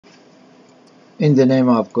In the name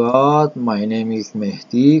of God, my name is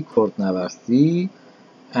Mehdi Kordnavasi,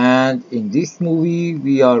 and in this movie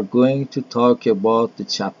we are going to talk about the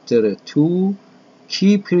chapter 2,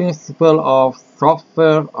 Key Principle of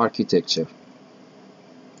Software Architecture.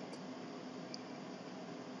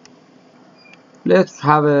 Let's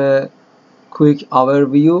have a quick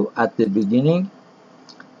overview at the beginning.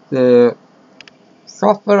 The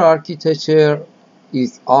software architecture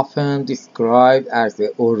is often described as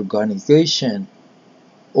the organization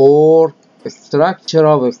or structure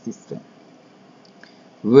of a system,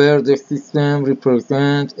 where the system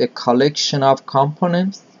represents a collection of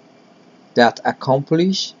components that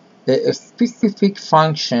accomplish a specific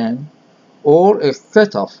function or a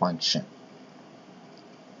set of functions.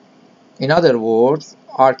 In other words,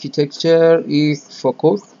 architecture is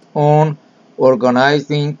focused on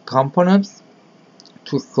organizing components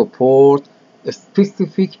to support a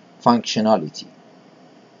specific functionality.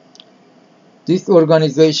 This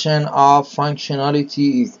organization of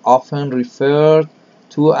functionality is often referred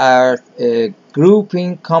to as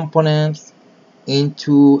grouping components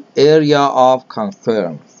into area of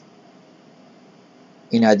concerns.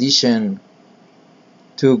 In addition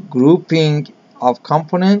to grouping of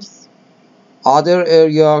components, other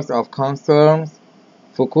areas of concerns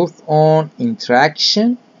focus on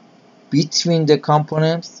interaction between the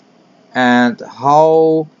components and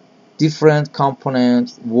how different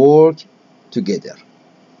components work together.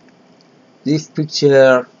 This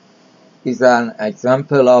picture is an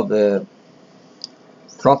example of a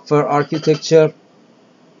software architecture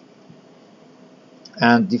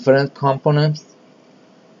and different components.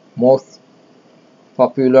 Most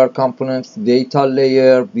popular components: data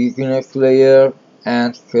layer, business layer,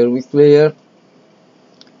 and service layer,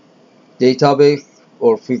 database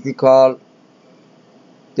or physical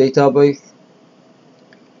database,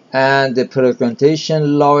 and the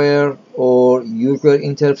presentation layer or user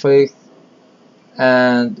interface,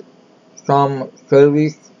 and some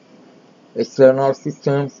service external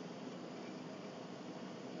systems,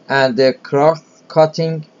 and the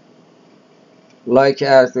cross-cutting like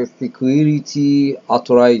as security,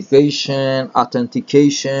 authorization,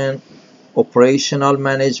 authentication, operational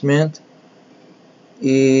management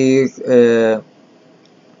is a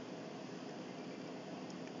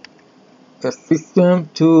system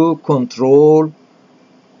to control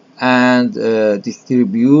and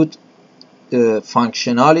distribute the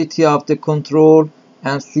functionality of the control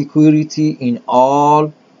and security in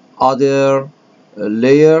all other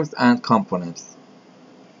layers and components.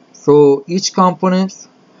 So each component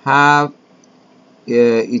have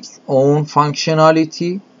its own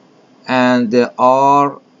functionality, and there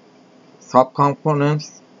are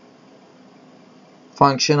subcomponents.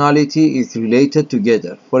 Functionality is related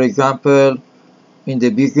together. For example, in the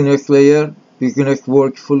business layer, business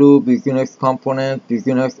workflow, business component,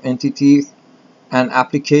 business entities, and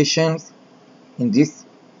applications in this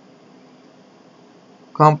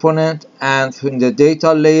component, and in the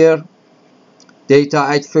data layer, data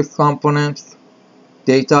access components,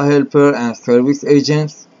 data helper and service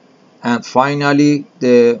agents, and finally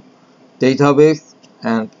the database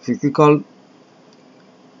and physical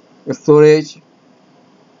storage.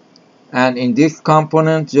 And in this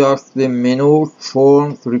component, just the menus,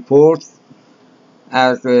 forms, reports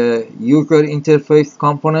as a user interface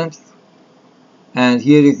components, and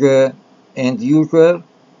here is a end user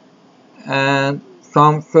and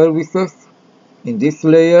some services in this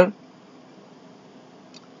layer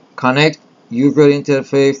connect user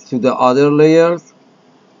interface to the other layers,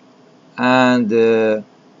 and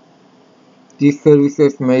these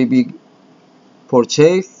services may be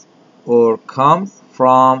purchased or comes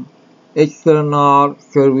from external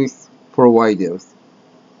service providers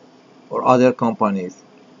or other companies.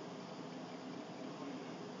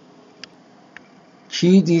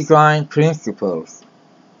 Key design principles: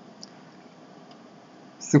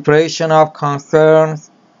 separation of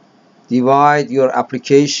concerns. Divide your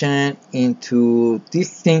application into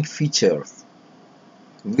distinct features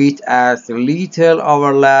with as little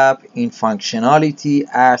overlap in functionality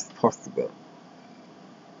as possible.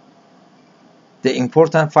 The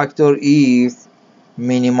important factor is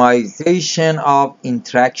minimization of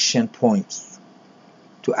interaction points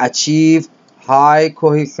to achieve high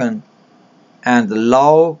cohesion and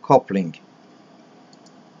low coupling.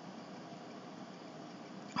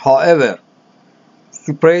 However,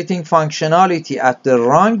 separating functionality at the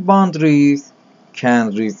wrong boundaries can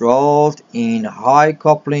result in high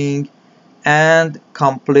coupling and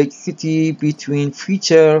complexity between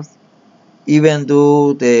features, even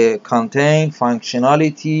though they contain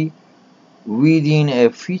functionality within a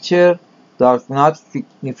feature does not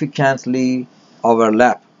significantly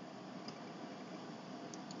overlap.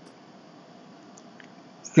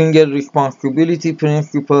 single responsibility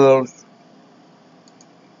principles,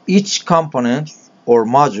 each component or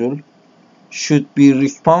module should be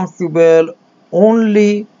responsible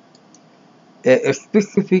only a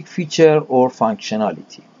specific feature or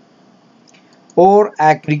functionality, or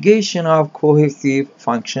aggregation of cohesive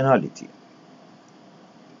functionality.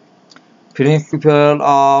 Principle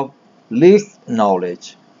of least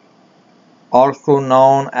knowledge, also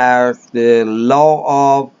known as the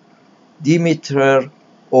law of Demeter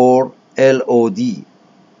or LOD.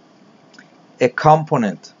 A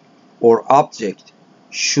component or object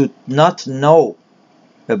should not know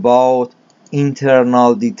about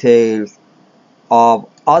internal details of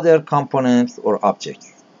other components or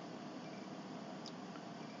objects.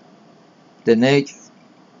 The next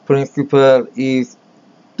principle is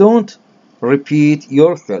don't repeat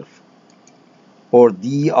yourself, or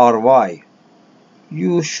DRY.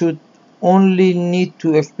 You should only need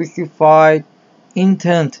to specify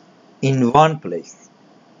intent in one place.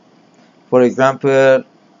 For example,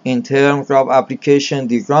 in terms of application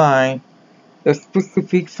design, a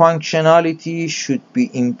specific functionality should be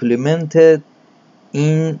implemented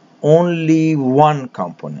in only one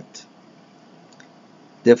component.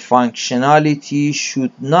 The functionality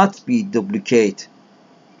should not be duplicated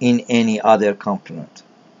in any other component.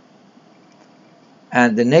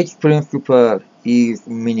 And the next principle is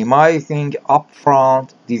minimizing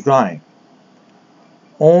upfront design.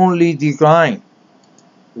 Only design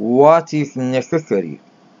what is necessary.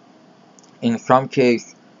 In some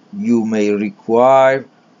cases, you may require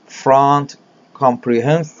front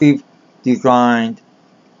comprehensive design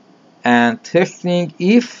and testing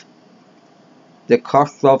if the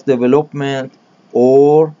cost of development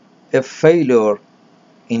or a failure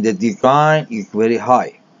in the design is very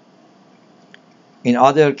high. In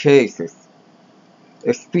other cases,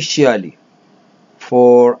 especially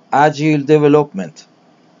for agile development,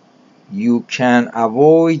 you can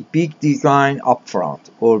avoid big design upfront,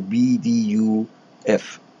 or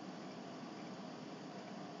BDUF.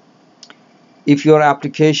 If your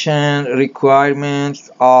application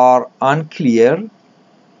requirements are unclear,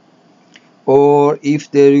 or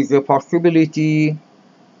if there is a possibility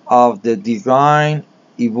of the design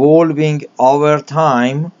evolving over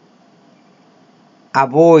time,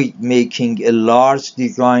 avoid making a large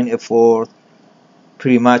design effort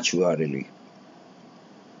prematurely.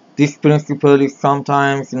 This principle is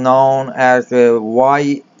sometimes known as a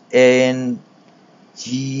YNGNY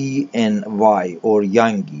or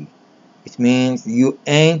YANGI. It means you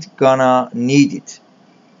ain't gonna need it.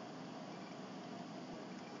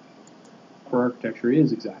 For architecture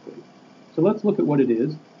is exactly. So let's look at what it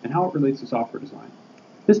is and how it relates to software design.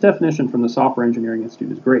 This definition from the Software Engineering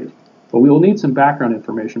Institute is great, but we will need some background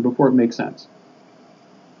information before it makes sense.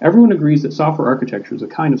 Everyone agrees that software architecture is a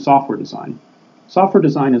kind of software design. Software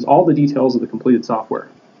design is all the details of the completed software.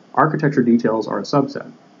 Architecture details are a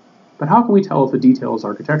subset. But how can we tell if a detail is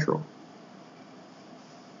architectural?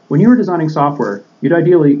 When you are designing software, you'd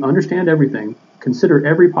ideally understand everything, consider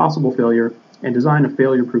every possible failure, and design a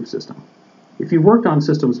failure-proof system. If you've worked on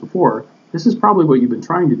systems before, this is probably what you've been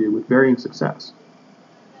trying to do with varying success.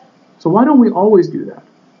 So why don't we always do that?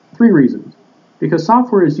 3 reasons. Because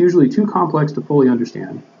software is usually too complex to fully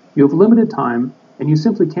understand, you have limited time, and you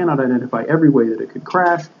simply cannot identify every way that it could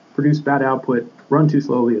crash, produce bad output, run too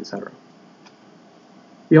slowly, etc.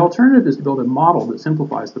 The alternative is to build a model that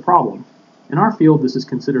simplifies the problem. In our field, this is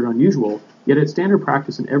considered unusual, yet it's standard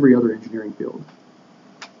practice in every other engineering field.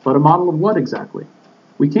 But a model of what exactly?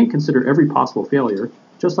 We can't consider every possible failure,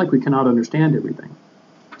 just like we cannot understand everything.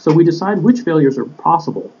 So we decide which failures are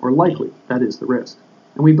possible or likely, that is, the risk,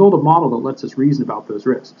 and we build a model that lets us reason about those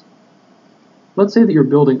risks. Let's say that you're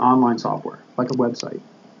building online software, like a website.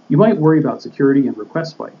 You might worry about security and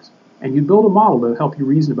request spikes, and you'd build a model that will help you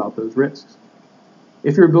reason about those risks.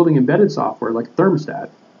 If you're building embedded software, like a thermostat,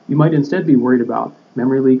 you might instead be worried about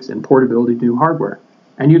memory leaks and portability to new hardware,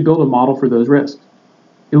 and you'd build a model for those risks.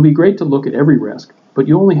 It would be great to look at every risk, but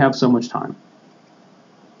you only have so much time.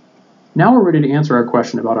 Now we're ready to answer our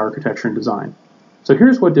question about architecture and design. So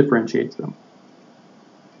here's what differentiates them.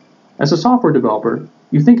 As a software developer,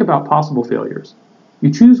 you think about possible failures.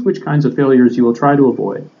 You choose which kinds of failures you will try to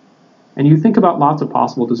avoid. And you think about lots of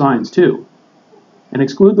possible designs too, and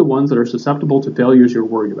exclude the ones that are susceptible to failures you're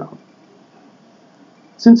worried about.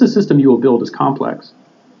 Since the system you will build is complex,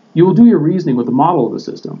 you will do your reasoning with a model of the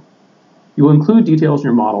system. You will include details in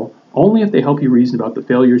your model only if they help you reason about the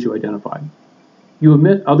failures you identified. You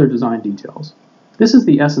omit other design details. This is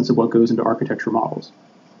the essence of what goes into architecture models.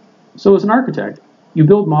 So as an architect, you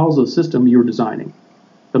build models of the system you're designing.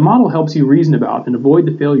 The model helps you reason about and avoid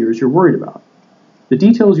the failures you're worried about. The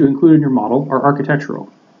details you include in your model are architectural,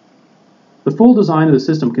 The full design of the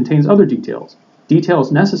system contains other details,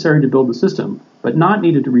 details necessary to build the system, but not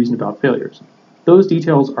needed to reason about failures. Those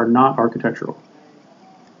details are not architectural.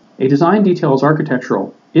 A design detail is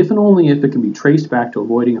architectural if and only if it can be traced back to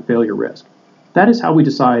avoiding a failure risk. That is how we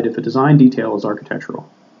decide if a design detail is architectural.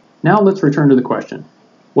 Now let's return to the question.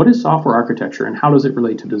 What is software architecture and how does it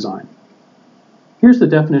relate to design? Here's the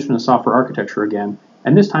definition of software architecture again,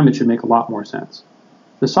 and this time it should make a lot more sense.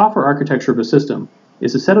 The software architecture of a system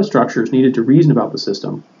is a set of structures needed to reason about the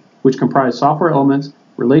system, which comprise software elements,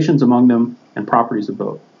 relations among them, and properties of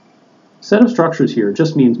both. Set of structures here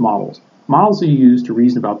just means models. Models that you use to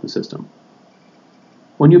reason about the system.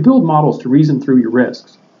 When you build models to reason through your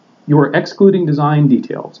risks, you are excluding design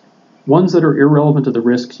details, ones that are irrelevant to the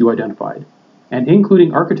risks you identified, and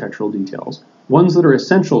including architectural details, ones that are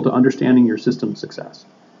essential to understanding your system's success.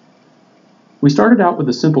 We started out with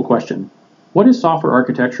a simple question: what is software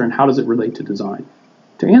architecture and how does it relate to design?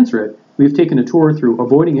 To answer it, we have taken a tour through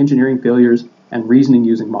avoiding engineering failures and reasoning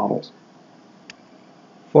using models.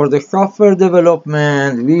 For the software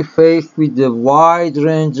development, we face with a wide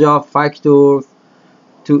range of factors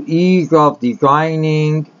to ease of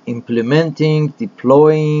designing, implementing,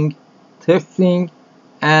 deploying, testing,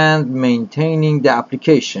 and maintaining the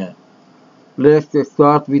application. Let's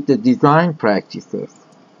start with the design practices.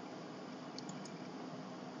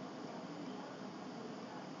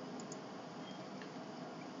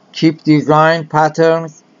 Keep design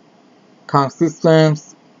patterns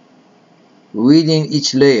consistent within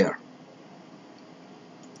each layer.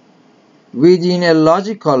 Within a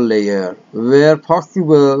logical layer, where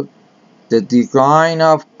possible, the design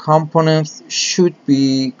of components should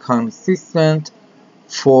be consistent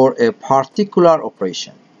for a particular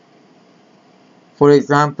operation. For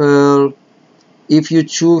example, if you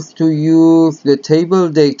choose to use the table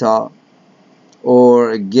data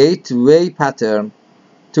or a gateway pattern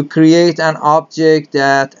to create an object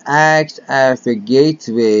that acts as a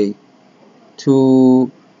gateway to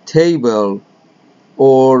table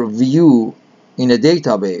or view in a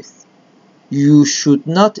database, you should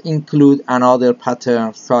not include another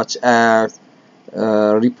pattern such as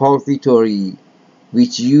a repository,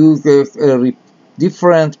 which uses a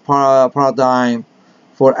different paradigm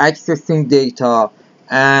for accessing data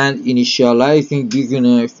and initializing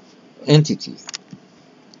business entities.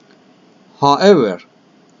 However,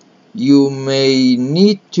 you may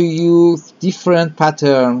need to use different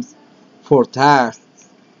patterns for tasks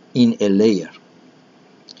in a layer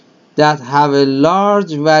that have a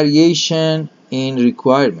large variation in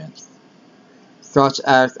requirements, such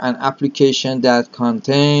as an application that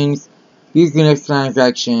contains business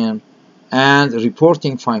transaction and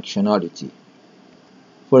reporting functionality.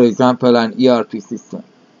 For example, an ERP system.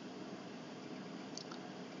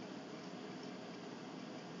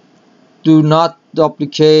 Do not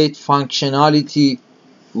duplicate functionality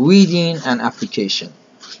within an application.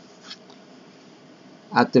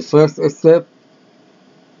 At the first step,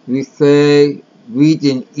 we say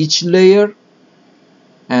within each layer,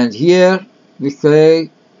 and here we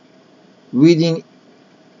say within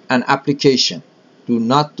an application. Do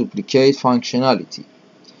not duplicate functionality.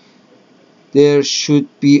 There should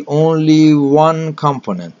be only one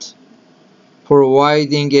component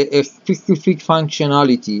providing a specific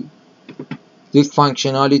functionality. This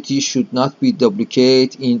functionality should not be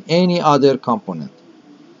duplicated in any other component.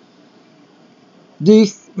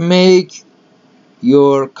 This makes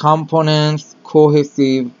your components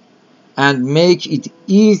cohesive and make it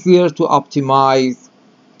easier to optimize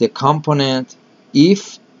the component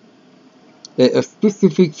if a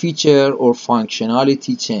specific feature or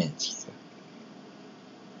functionality changes.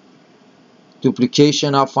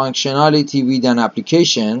 Duplication of functionality with an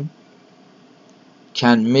application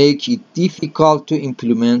can make it difficult to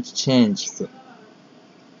implement changes,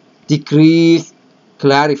 decrease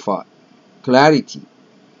clarity,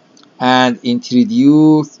 and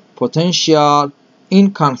introduce potential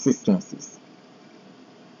inconsistencies.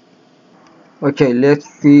 Okay, let's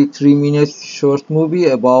see 3 minutes short movie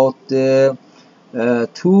about the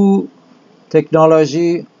two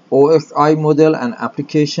technology, OSI model and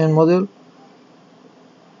application model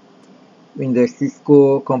in the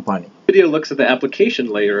Cisco company. The video looks at the application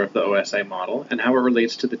layer of the OSI model and how it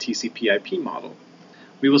relates to the TCP/IP model.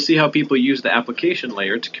 We will see how people use the application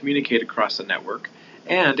layer to communicate across the network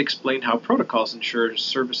and explain how protocols ensure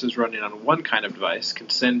services running on one kind of device can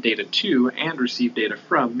send data to and receive data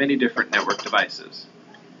from many different network devices.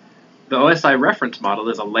 The OSI reference model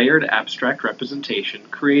is a layered abstract representation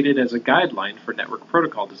created as a guideline for network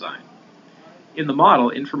protocol design. In the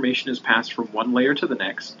model, information is passed from one layer to the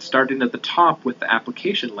next, starting at the top with the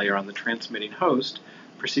application layer on the transmitting host,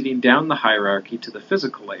 proceeding down the hierarchy to the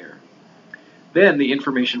physical layer. Then the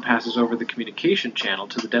information passes over the communication channel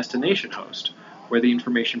to the destination host, where the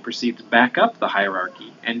information proceeds back up the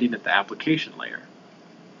hierarchy, ending at the application layer.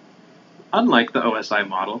 Unlike the OSI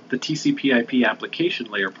model, the TCP/IP application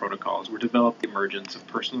layer protocols were developed with the emergence of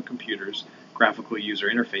personal computers, graphical user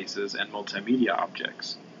interfaces, and multimedia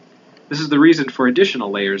objects. This is the reason for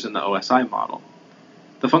additional layers in the OSI model.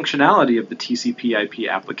 The functionality of the TCP/IP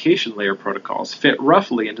application layer protocols fit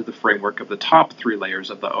roughly into the framework of the top 3 layers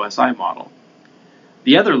of the OSI model.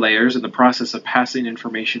 The other layers in the process of passing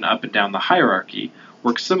information up and down the hierarchy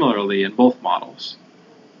work similarly in both models.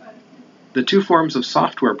 The 2 forms of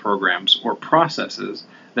software programs, or processes,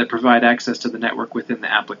 that provide access to the network within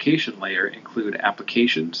the application layer include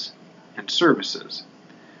applications and services.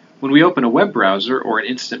 When we open a web browser or an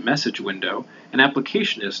instant message window, an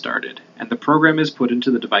application is started, and the program is put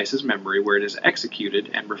into the device's memory where it is executed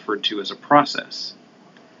and referred to as a process.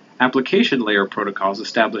 Application layer protocols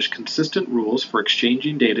establish consistent rules for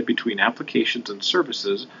exchanging data between applications and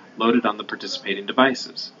services loaded on the participating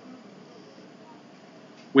devices.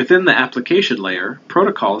 Within the application layer,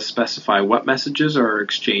 protocols specify what messages are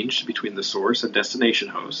exchanged between the source and destination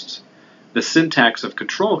hosts, the syntax of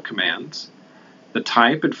control commands, the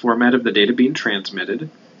type and format of the data being transmitted,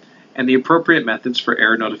 and the appropriate methods for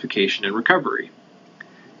error notification and recovery.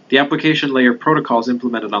 The application layer protocols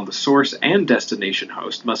implemented on the source and destination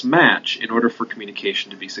host must match in order for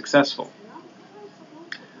communication to be successful.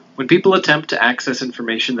 When people attempt to access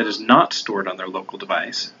information that is not stored on their local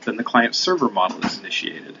device, then the client-server model is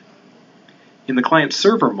initiated. In the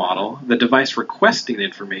client-server model, the device requesting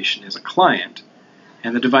information is a client,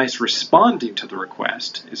 and the device responding to the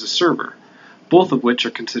request is a server, both of which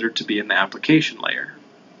are considered to be in the application layer.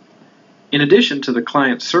 In addition to the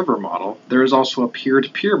client-server model, there is also a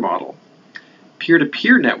peer-to-peer model.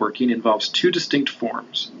 Peer-to-peer networking involves 2 distinct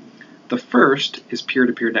forms. The first is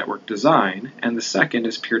peer-to-peer network design, and the second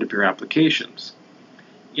is peer-to-peer applications.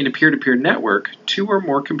 In a peer-to-peer network, 2 or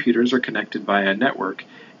more computers are connected via a network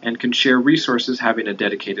and can share resources having a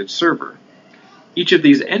dedicated server. Each of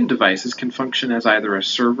these end devices can function as either a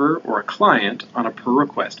server or a client on a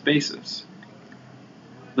per-request basis.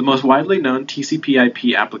 The most widely known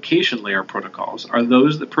TCP/IP application layer protocols are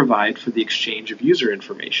those that provide for the exchange of user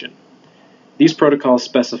information. These protocols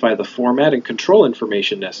specify the format and control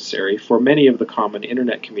information necessary for many of the common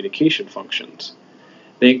Internet communication functions.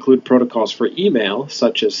 They include protocols for email,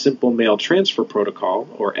 such as Simple Mail Transfer Protocol,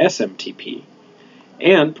 or SMTP,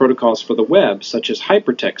 and protocols for the web, such as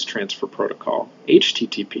Hypertext Transfer Protocol,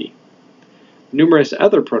 HTTP. Numerous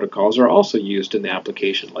other protocols are also used in the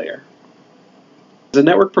application layer. As a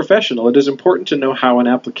network professional, it is important to know how an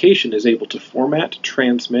application is able to format,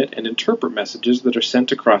 transmit, and interpret messages that are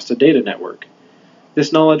sent across the data network.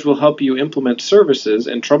 This knowledge will help you implement services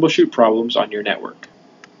and troubleshoot problems on your network.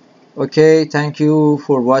 Okay, thank you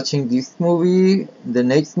for watching this movie. The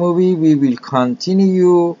next movie we will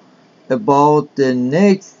continue about the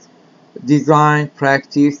next design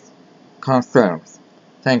practice concerns.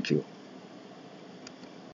 Thank you.